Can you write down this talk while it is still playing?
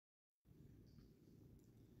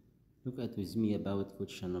Look at with me about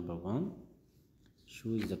question number 1.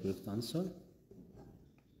 Choose the correct answer.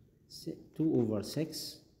 2 over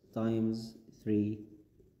 6 times 3.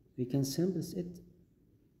 We can simplify it,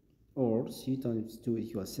 or 3 times 2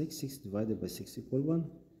 equals 6. 6 divided by 6 equal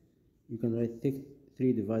 1. You can write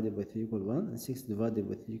 3 divided by 3 equal 1, and 6 divided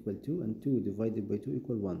by 3 equal 2, and 2 divided by 2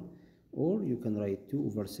 equal 1. Or you can write 2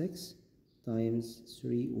 over 6 times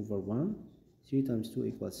 3 over 1. 3 times 2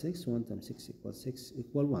 equals 6, 1 times 6 equals 6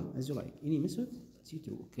 equal 1. As you like. Any method, see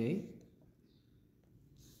through, okay?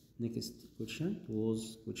 Next question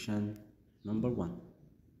was question number 1.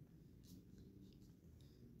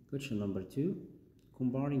 Question number 2.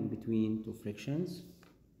 Comparing between two fractions.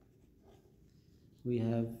 We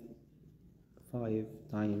have 5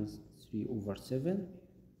 times 3 over 7,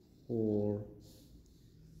 or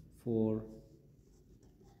 4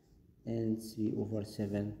 and 3 over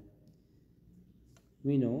 7.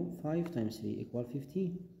 We know 5 times 3 equal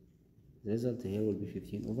 15. The result here will be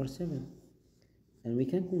 15 over 7. And we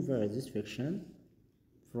can convert this fraction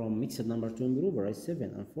from mixed number to improper as 7.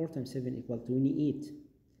 And 4 times 7 equal 28.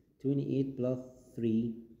 28 plus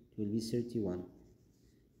 3 will be 31.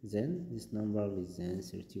 Then this number is then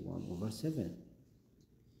 31 over 7.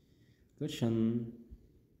 Question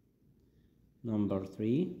number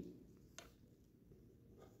 3.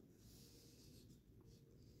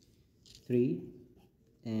 3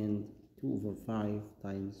 and 2 over 5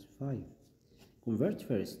 times 5. Convert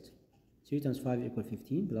first. 3 times 5 equals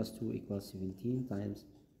 15 plus 2 equals 17 times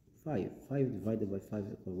 5. 5 divided by 5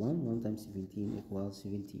 equals 1. 1 times 17 equals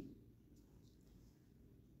 17.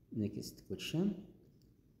 Next question.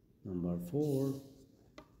 Number 4.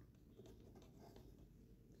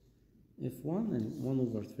 If 1 and 1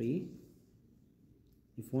 over 3,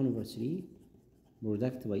 if 1 over 3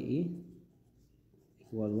 product by A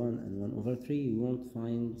equal 1 and 1 over 3, we won't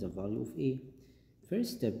find the value of A.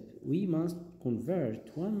 First step, we must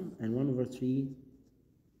convert 1 and 1 over 3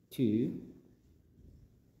 to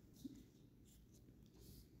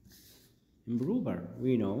improper.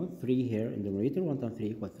 We know 3 here in the numerator, 1 times 3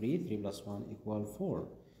 equals 3, 3 plus 1 equals 4.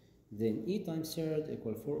 Then A times third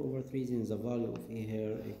equal 4 over 3, then the value of A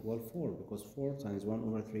here equal 4, because 4 times 1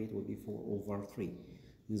 over 3 it will be 4 over 3.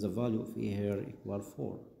 Then the value of A here equal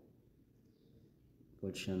 4.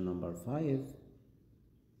 Question number 5.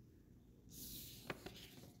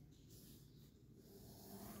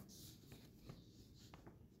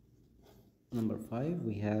 Number 5,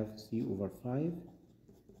 we have 3 over 5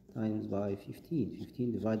 times by 15.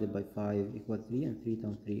 15 divided by 5 equal 3, and 3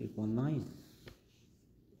 times 3 equal 9.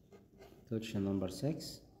 Question number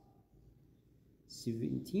 6.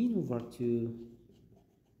 17 over 2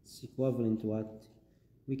 is equivalent to what?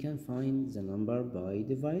 We can find the number by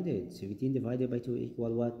divided. 17 divided by 2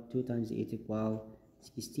 equal what? 2 times 8 equal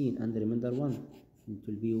 16. And remember 1. It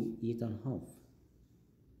will be 8 and a half.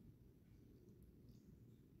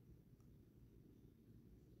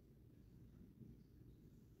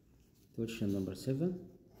 Question number 7.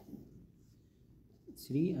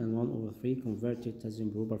 3 and 1 over 3 converted as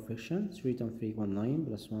improper fraction. 3 times 3 equal 9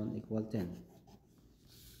 plus 1 equal 10.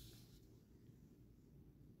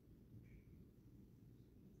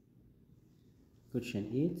 Question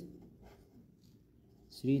 8.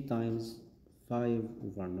 3 times 5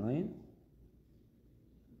 over 9.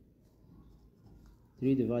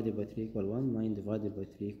 3 divided by 3 equal 1. 9 divided by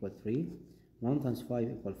 3 equal 3. 1 times 5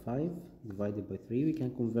 equal 5 divided by 3. We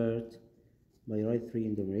can convert by write 3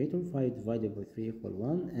 in the numerator. 5 divided by 3 equal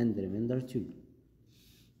 1, and the remainder 2.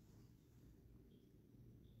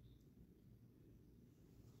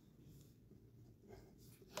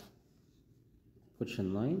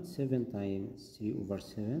 Question 9. 7 times 3 over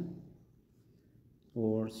 7,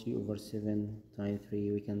 or 3 over 7 times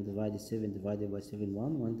 3. We can divide 7 divided by 7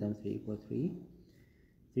 1. 1 times 3 equal 3.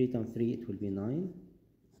 3 times 3 it will be 9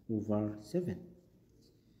 over 7.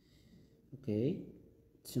 Okay,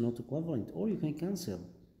 it's not equivalent, or you can cancel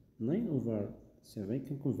 9 over 7. You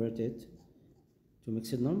can convert it to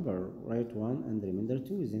mixed number, write 1 and the remainder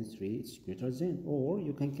 2, then 3 is greater than. Or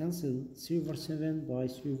you can cancel 3 over 7 by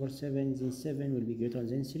 3 over 7, then 7 will be greater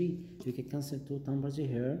than 3. You can cancel 2 numbers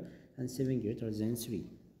here, and 7 greater than 3.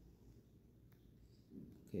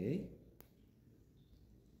 Okay,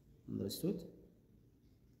 understood?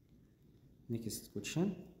 Next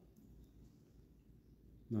question,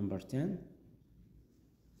 number 10.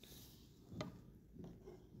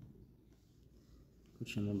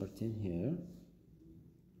 Question number 10 here.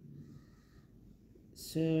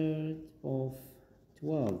 Third of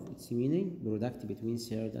 12. Its meaning product between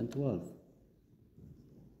third and 12.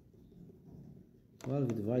 12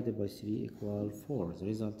 divided by 3 equal 4. The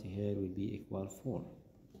result here will be equal 4.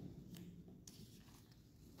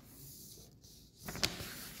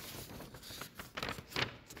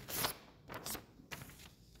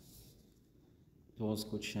 was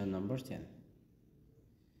question number 10.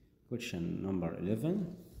 Question number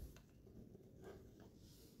 11.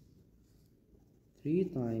 3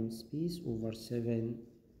 times base over 7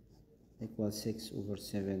 equals 6 over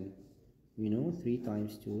 7. We know 3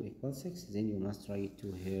 times 2 equals 6. Then you must write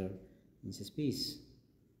 2 here in the space.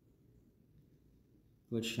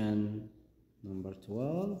 Question number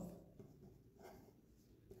 12.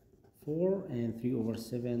 4 and 3 over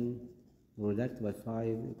 7 product by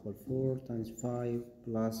 5 equal 4 times 5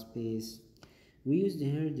 plus base. We used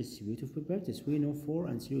here distributive properties. We know 4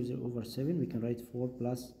 and 3 over 7. We can write 4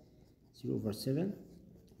 plus 0 over 7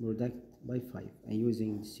 product by 5. And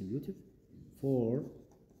using distributive, 4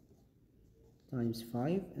 times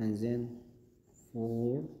 5 and then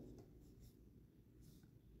 4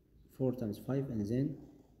 times 5 and then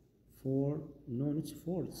 4, no, not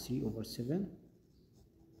 4, 3 over 7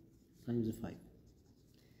 times 5.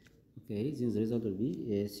 Okay, then the result will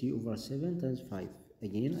be 3 over 7 times 5.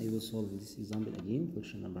 Again, I will solve this example again.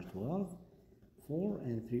 Question number 12. 4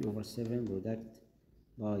 and 3 over 7 product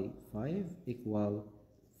by 5 equal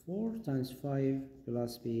 4 times 5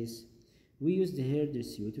 plus base. We used here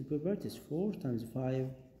distributive properties. 4 times 5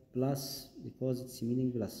 plus, because it's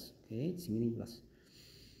meaning plus. Okay, it's meaning plus.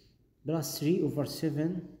 Plus 3 over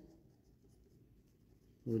 7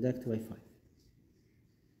 product by 5.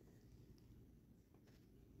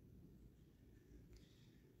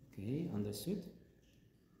 Okay, understood?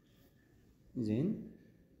 Then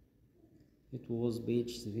it was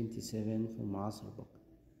page 77 from المعاصر book.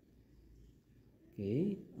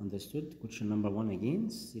 Okay, understood? Question number 1 again.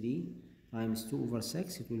 3 times 2 over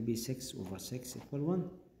 6, it will be 6 over 6 equal 1.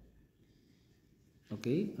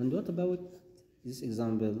 Okay, and what about this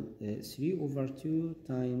example? 3 over 2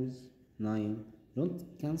 times 9. Don't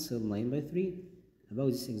cancel 9 by 3.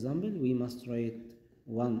 About this example, we must write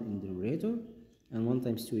 1 in the numerator, and 1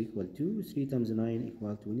 times 2 equal 2, 3 times 9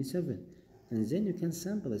 equal 27. And then you can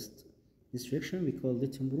simplest this fraction, we call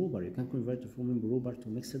it improper. You can convert from improper to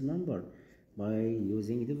mixed number by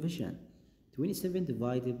using division. 27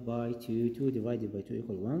 divided by 2, 2 divided by 2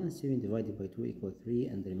 equal 1, 7 divided by 2 equal 3,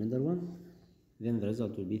 and the remainder 1. Then the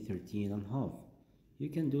result will be 13 and a half. You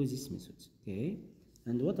can do these methods, okay?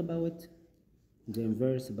 And what about the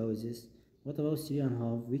inverse about this? What about 3 and a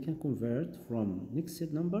half? We can convert from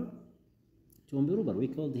mixed number to improper. We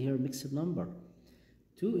called here mixed number.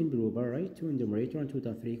 2 improper, right? 2 in the numerator, and 2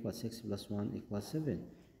 times 3 equals 6 plus 1 equals 7.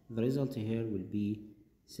 The result here will be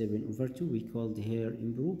 7 over 2. We called here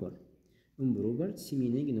improper. Improper, it's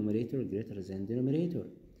meaning numerator greater than denominator.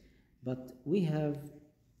 But we have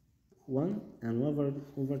 1 and 1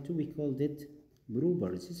 over 2, we called it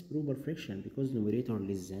proper. This is proper fraction because numerator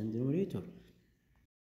less than denominator.